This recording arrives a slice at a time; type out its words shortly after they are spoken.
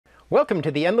Welcome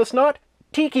to the Endless Knot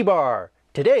Tiki Bar!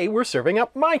 Today we're serving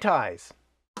up Mai Tais!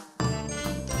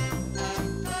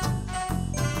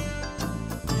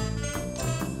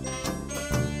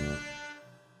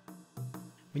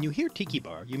 When you hear Tiki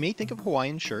Bar, you may think of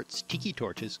Hawaiian shirts, tiki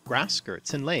torches, grass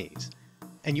skirts, and leis.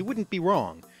 And you wouldn't be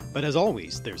wrong, but as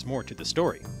always, there's more to the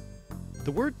story.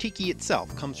 The word tiki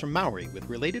itself comes from Maori, with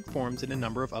related forms in a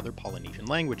number of other Polynesian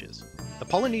languages. The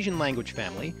Polynesian language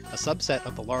family, a subset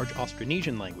of the large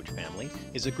Austronesian language family,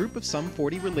 is a group of some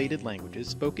 40 related languages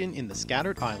spoken in the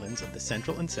scattered islands of the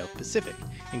Central and South Pacific,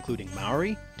 including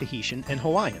Maori, Tahitian, and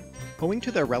Hawaiian. Owing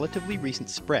to their relatively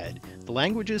recent spread, the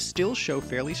languages still show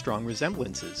fairly strong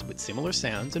resemblances with similar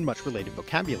sounds and much related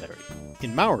vocabulary.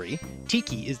 In Maori,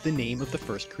 Tiki is the name of the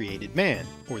first created man,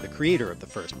 or the creator of the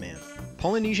first man.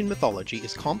 Polynesian mythology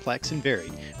is complex and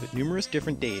varied, with numerous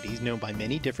different deities known by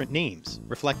many different names,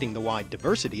 reflecting the wide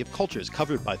diversity of cultures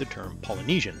covered by the term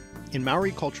Polynesian. In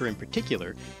Maori culture in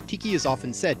particular, Tiki is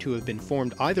often said to have been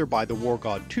formed either by the war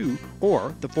god Tu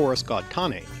or the forest god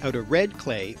Kane, out of red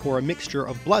clay or a mixture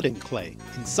of blood and clay.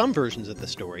 In some versions of the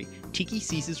story, Tiki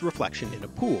sees his reflection in a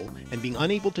pool, and being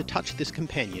unable to touch this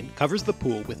companion, covers the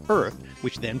pool with earth,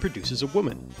 which then produces a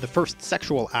woman. The first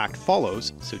sexual act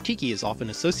follows, so Tiki is often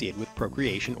associated with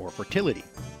procreation or fertility.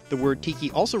 The word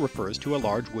tiki also refers to a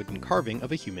large wooden carving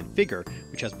of a human figure,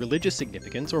 which has religious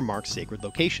significance or marks sacred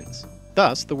locations.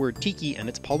 Thus, the word tiki and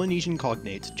its Polynesian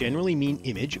cognates generally mean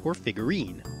image or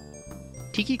figurine.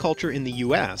 Tiki culture in the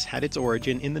US had its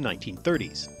origin in the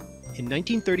 1930s. In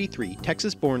 1933,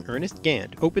 Texas-born Ernest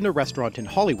Gantt opened a restaurant in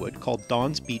Hollywood called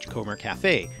Don's Beachcomber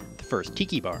Cafe, the first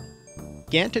tiki bar.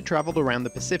 Gantt had traveled around the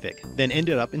Pacific, then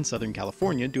ended up in Southern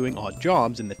California doing odd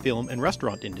jobs in the film and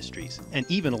restaurant industries, and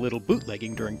even a little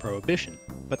bootlegging during Prohibition.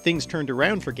 But things turned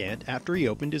around for Gantt after he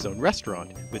opened his own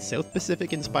restaurant, with South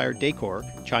Pacific-inspired decor,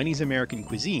 Chinese-American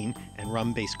cuisine, and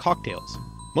rum-based cocktails,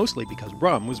 mostly because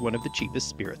rum was one of the cheapest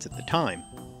spirits at the time.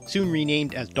 Soon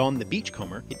renamed as Don the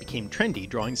Beachcomber, it became trendy,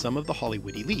 drawing some of the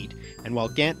Hollywood elite, and while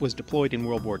Gantt was deployed in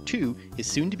World War II, his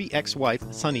soon-to-be ex-wife,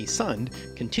 Sunny Sund,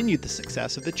 continued the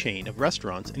success of the chain of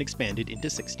restaurants and expanded into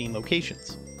 16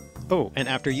 locations. Oh, and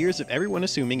after years of everyone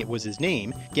assuming it was his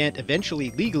name, Gantt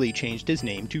eventually legally changed his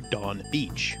name to Don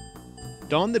Beach.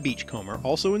 Don the Beachcomber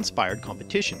also inspired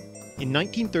competition. In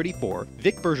 1934,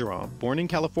 Vic Bergeron, born in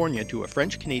California to a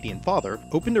French-Canadian father,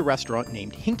 opened a restaurant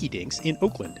named Hinky Dinks in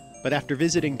Oakland. But after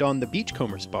visiting Don the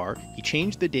Beachcomber's bar, he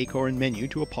changed the decor and menu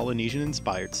to a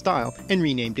Polynesian-inspired style and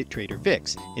renamed it Trader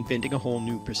Vic's, inventing a whole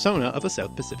new persona of a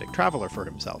South Pacific traveler for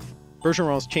himself.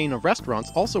 Bergeron's chain of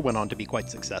restaurants also went on to be quite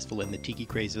successful in the tiki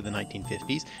craze of the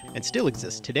 1950s, and still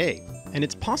exists today. And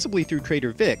it's possibly through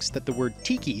Trader Vic's that the word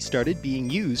tiki started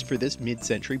being used for this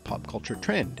mid-century pop culture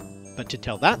trend. But to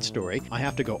tell that story, I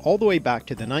have to go all the way back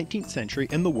to the 19th century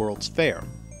and the World's Fair.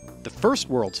 The first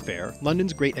World's Fair,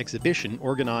 London's great exhibition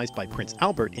organised by Prince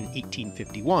Albert in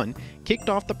 1851, kicked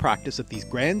off the practice of these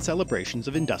grand celebrations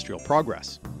of industrial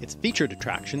progress. Its featured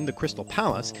attraction, the Crystal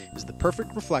Palace, is the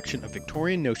perfect reflection of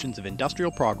Victorian notions of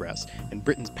industrial progress and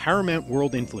Britain's paramount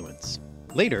world influence.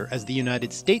 Later, as the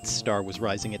United States star was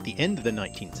rising at the end of the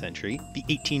 19th century, the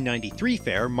 1893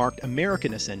 fair marked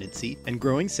American ascendancy and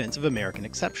growing sense of American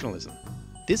exceptionalism.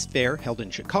 This fair, held in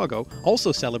Chicago,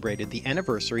 also celebrated the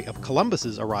anniversary of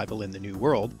Columbus's arrival in the New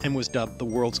World and was dubbed the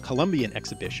World's Columbian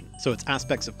Exhibition, so its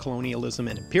aspects of colonialism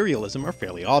and imperialism are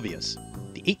fairly obvious.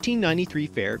 The 1893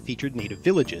 fair featured native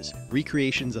villages,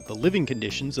 recreations of the living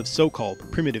conditions of so-called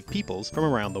primitive peoples from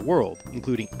around the world,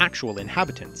 including actual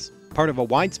inhabitants, part of a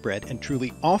widespread and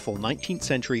truly awful 19th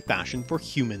century fashion for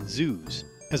human zoos.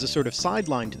 As a sort of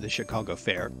sideline to the Chicago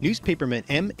Fair, newspaperman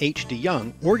M. H.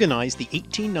 DeYoung organized the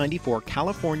 1894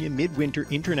 California Midwinter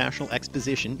International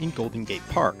Exposition in Golden Gate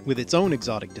Park, with its own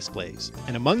exotic displays,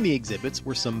 and among the exhibits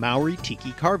were some Maori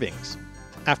tiki carvings.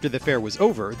 After the fair was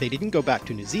over, they didn't go back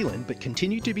to New Zealand, but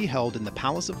continued to be held in the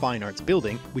Palace of Fine Arts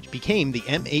building, which became the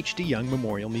M. H. DeYoung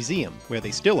Memorial Museum, where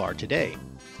they still are today.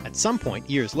 At some point,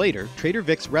 years later, Trader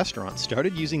Vic's restaurant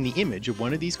started using the image of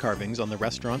one of these carvings on the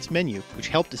restaurant's menu, which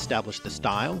helped establish the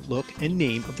style, look, and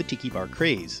name of the tiki bar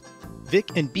craze. Vic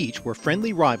and Beach were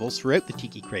friendly rivals throughout the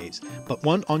tiki craze, but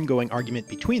one ongoing argument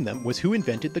between them was who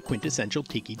invented the quintessential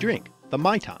tiki drink, the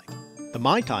Mai Tai. The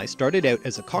Mai Tai started out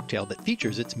as a cocktail that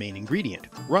features its main ingredient,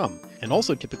 rum, and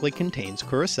also typically contains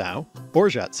curacao,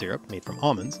 orgeat syrup made from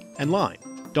almonds, and lime.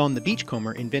 Don the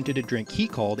Beachcomber invented a drink he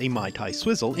called a Mai Tai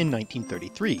Swizzle in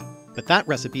 1933. But that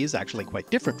recipe is actually quite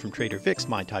different from Trader Vic's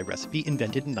Mai Tai recipe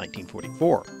invented in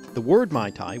 1944. The word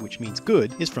Mai Tai, which means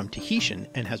good, is from Tahitian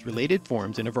and has related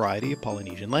forms in a variety of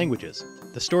Polynesian languages.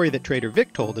 The story that Trader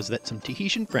Vic told is that some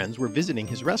Tahitian friends were visiting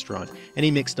his restaurant and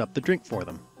he mixed up the drink for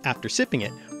them. After sipping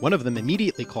it, one of them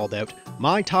immediately called out,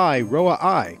 "Mai Tai Roa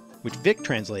Ai," which Vic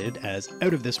translated as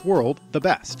 "out of this world, the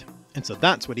best." And so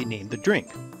that's what he named the drink.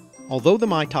 Although the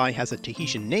Mai Tai has a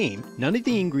Tahitian name, none of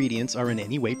the ingredients are in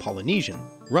any way Polynesian.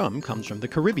 Rum comes from the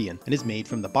Caribbean and is made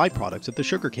from the byproducts of the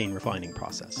sugarcane refining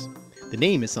process. The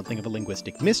name is something of a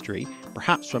linguistic mystery,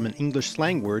 perhaps from an English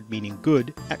slang word meaning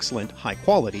good, excellent, high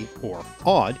quality, or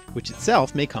odd, which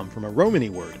itself may come from a Romany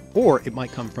word, or it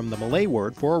might come from the Malay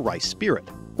word for a rice spirit,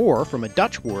 or from a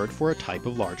Dutch word for a type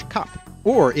of large cup,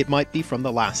 or it might be from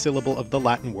the last syllable of the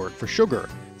Latin word for sugar,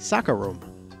 saccharum.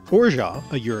 Orgeat,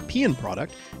 a European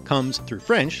product, comes through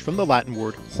French from the Latin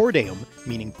word hordeum,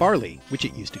 meaning barley, which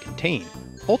it used to contain,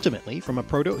 ultimately from a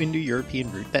Proto-Indo-European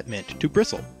root that meant to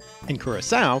bristle. And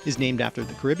Curaçao is named after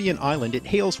the Caribbean island it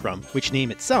hails from, which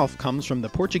name itself comes from the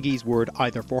Portuguese word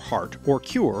either for heart or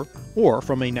cure, or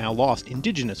from a now lost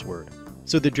indigenous word.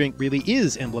 So the drink really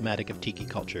is emblematic of Tiki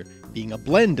culture, being a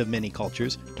blend of many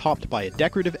cultures topped by a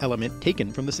decorative element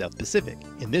taken from the South Pacific,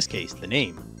 in this case the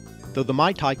name. Though the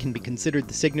Mai Tai can be considered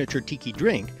the signature Tiki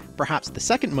drink, perhaps the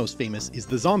second most famous is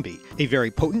the Zombie, a very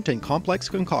potent and complex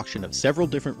concoction of several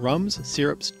different rums,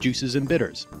 syrups, juices, and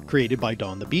bitters, created by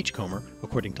Don the Beachcomber,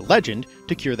 according to legend,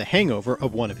 to cure the hangover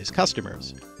of one of his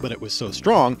customers. But it was so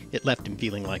strong, it left him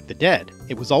feeling like the dead.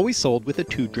 It was always sold with a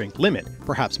 2-drink limit,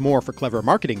 perhaps more for clever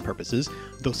marketing purposes,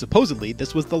 though supposedly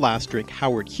this was the last drink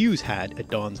Howard Hughes had at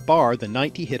Don's bar the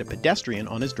night he hit a pedestrian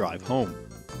on his drive home.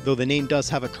 Though the name does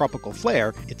have a tropical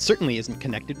flair, it certainly isn't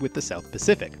connected with the South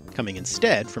Pacific, coming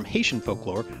instead from Haitian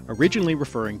folklore, originally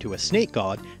referring to a snake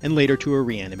god and later to a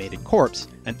reanimated corpse,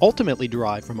 and ultimately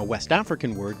derived from a West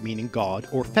African word meaning god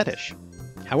or fetish.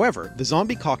 However, the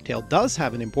zombie cocktail does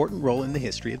have an important role in the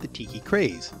history of the Tiki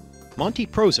craze. Monty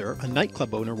Proser, a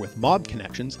nightclub owner with mob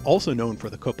connections, also known for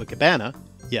the Copacabana,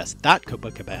 yes, that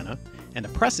Copacabana, and a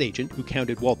press agent who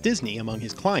counted Walt Disney among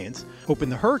his clients,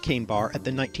 opened the Hurricane Bar at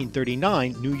the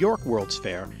 1939 New York World's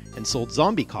Fair and sold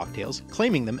zombie cocktails,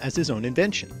 claiming them as his own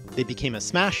invention. They became a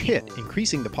smash hit,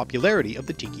 increasing the popularity of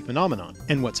the Tiki phenomenon.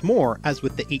 And what's more, as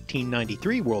with the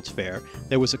 1893 World's Fair,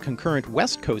 there was a concurrent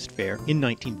West Coast Fair in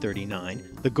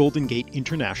 1939, the Golden Gate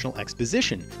International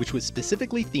Exposition, which was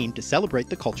specifically themed to celebrate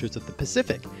the cultures of the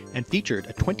Pacific, and featured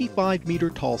a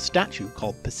 25-meter-tall statue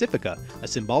called Pacifica, a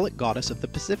symbolic goddess of the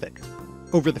Pacific.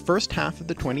 Over the first half of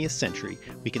the 20th century,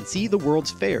 we can see the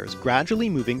world's fairs gradually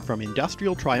moving from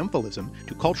industrial triumphalism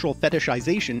to cultural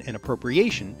fetishization and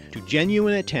appropriation to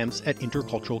genuine attempts at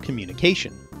intercultural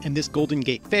communication. And this Golden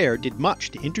Gate Fair did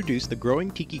much to introduce the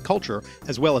growing Tiki culture,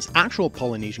 as well as actual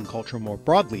Polynesian culture more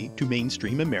broadly, to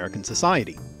mainstream American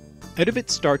society. Out of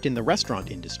its start in the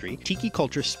restaurant industry, Tiki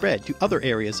culture spread to other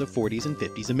areas of 40s and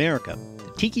 50s America.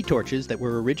 The Tiki torches that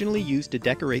were originally used to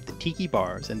decorate the Tiki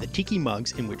bars and the Tiki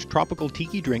mugs in which tropical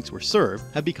Tiki drinks were served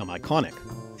have become iconic.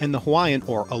 And the Hawaiian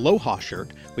or Aloha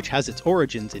shirt, which has its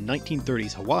origins in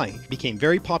 1930s Hawaii, became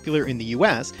very popular in the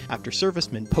US after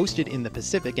servicemen posted in the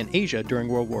Pacific and Asia during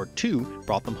World War II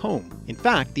brought them home. In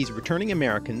fact, these returning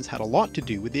Americans had a lot to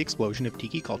do with the explosion of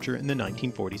Tiki culture in the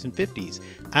 1940s and 50s,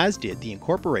 as did the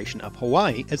incorporation of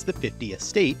Hawaii as the 50th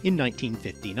state in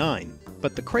 1959.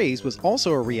 But the craze was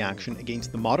also a reaction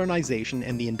against the modernization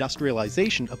and the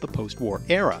industrialization of the post-war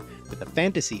era, with the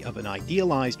fantasy of an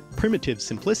idealized, primitive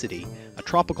simplicity, a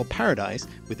tropical paradise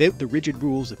without the rigid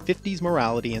rules of 50s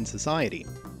morality and society.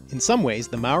 In some ways,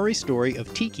 the Maori story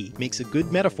of Tiki makes a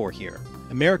good metaphor here.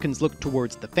 Americans looked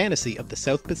towards the fantasy of the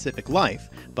South Pacific life,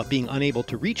 but being unable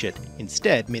to reach it,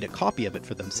 instead made a copy of it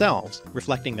for themselves,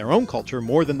 reflecting their own culture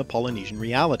more than the Polynesian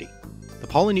reality. The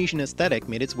Polynesian aesthetic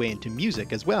made its way into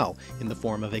music as well, in the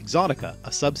form of exotica, a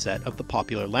subset of the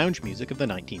popular lounge music of the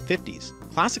 1950s.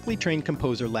 Classically trained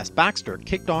composer Les Baxter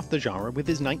kicked off the genre with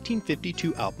his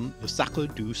 1952 album Le Sacre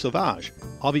du Sauvage,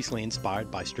 obviously inspired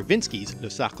by Stravinsky's Le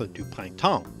Sacre du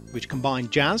Printemps, which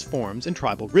combined jazz forms and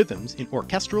tribal rhythms in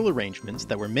orchestral arrangements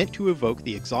that were meant to evoke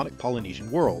the exotic Polynesian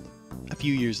world. A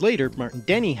few years later, Martin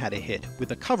Denny had a hit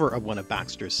with a cover of one of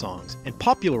Baxter's songs, and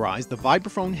popularized the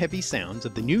vibraphone-heavy sounds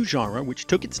of the new genre which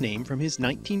took its name from his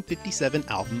 1957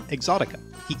 album Exotica.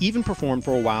 He even performed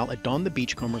for a while at Don the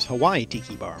Beachcomber's Hawaii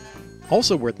Tiki Bar.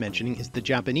 Also worth mentioning is the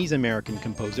Japanese-American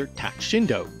composer Tak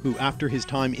Shindo, who after his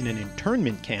time in an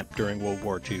internment camp during World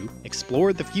War II,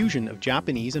 explored the fusion of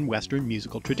Japanese and Western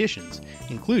musical traditions,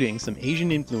 including some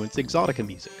Asian-influenced exotica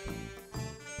music.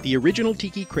 The original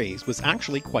Tiki craze was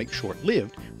actually quite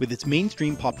short-lived, with its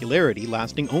mainstream popularity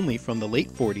lasting only from the late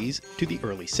 40s to the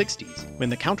early 60s, when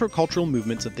the countercultural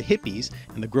movements of the hippies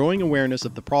and the growing awareness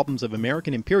of the problems of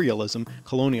American imperialism,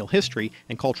 colonial history,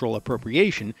 and cultural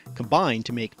appropriation combined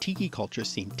to make Tiki culture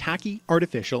seem tacky,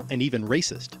 artificial, and even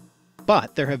racist.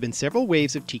 But there have been several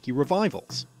waves of Tiki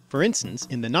revivals. For instance,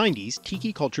 in the 90s,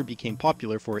 Tiki culture became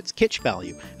popular for its kitsch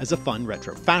value as a fun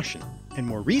retro fashion. And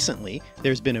more recently,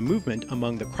 there's been a movement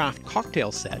among the craft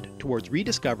cocktail set towards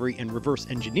rediscovery and reverse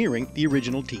engineering the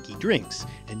original Tiki drinks,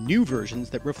 and new versions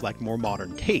that reflect more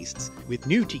modern tastes, with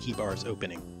new Tiki bars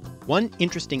opening. One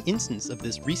interesting instance of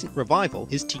this recent revival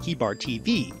is Tiki Bar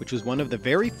TV, which was one of the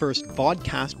very first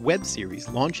vodcast web series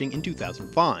launching in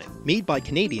 2005. Made by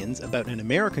Canadians about an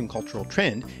American cultural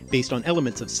trend based on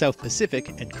elements of South Pacific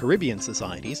and Caribbean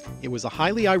societies, it was a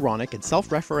highly ironic and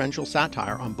self-referential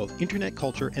satire on both internet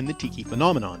culture and the Tiki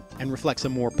phenomenon, and reflects a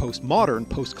more postmodern,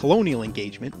 post-colonial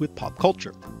engagement with pop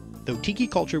culture. Though Tiki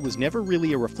culture was never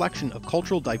really a reflection of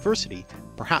cultural diversity,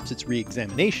 perhaps its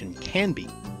re-examination can be.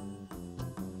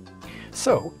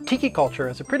 So, Tiki culture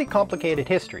has a pretty complicated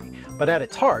history, but at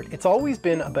its heart, it's always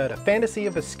been about a fantasy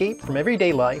of escape from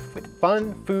everyday life with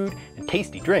fun, food, and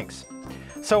tasty drinks.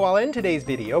 So I'll end today's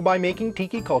video by making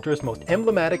Tiki culture's most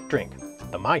emblematic drink,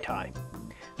 the Mai Tai.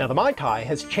 Now the Mai Tai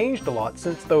has changed a lot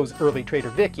since those early Trader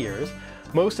Vic years.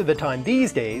 Most of the time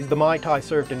these days, the Mai Tai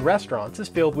served in restaurants is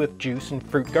filled with juice and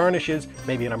fruit garnishes,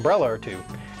 maybe an umbrella or two.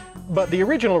 But the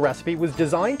original recipe was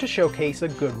designed to showcase a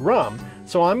good rum,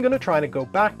 so I'm going to try to go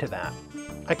back to that.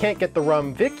 I can't get the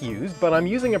rum Vic used, but I'm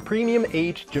using a premium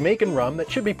aged Jamaican rum that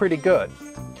should be pretty good.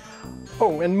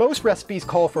 Oh, and most recipes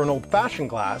call for an old-fashioned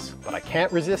glass, but I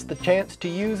can't resist the chance to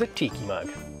use a Tiki mug.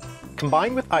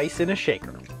 Combine with ice in a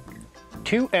shaker.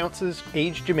 2 ounces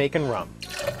aged Jamaican rum.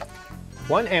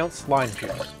 1 ounce lime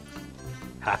juice.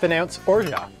 Half an ounce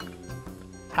orgeat.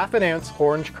 Half an ounce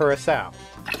orange curacao.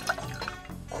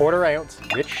 1/4 ounce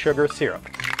rich sugar syrup.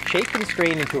 Shake and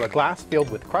strain into a glass filled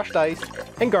with crushed ice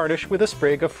and garnish with a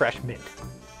sprig of fresh mint.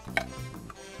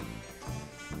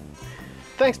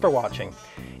 Thanks for watching.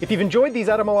 If you've enjoyed these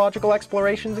etymological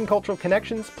explorations and cultural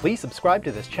connections, please subscribe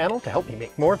to this channel to help me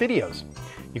make more videos.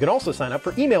 You can also sign up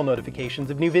for email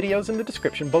notifications of new videos in the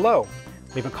description below.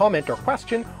 Leave a comment or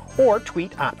question, or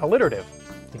tweet @alliterative.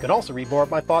 You can also read more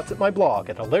of my thoughts at my blog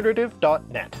at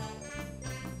alliterative.net.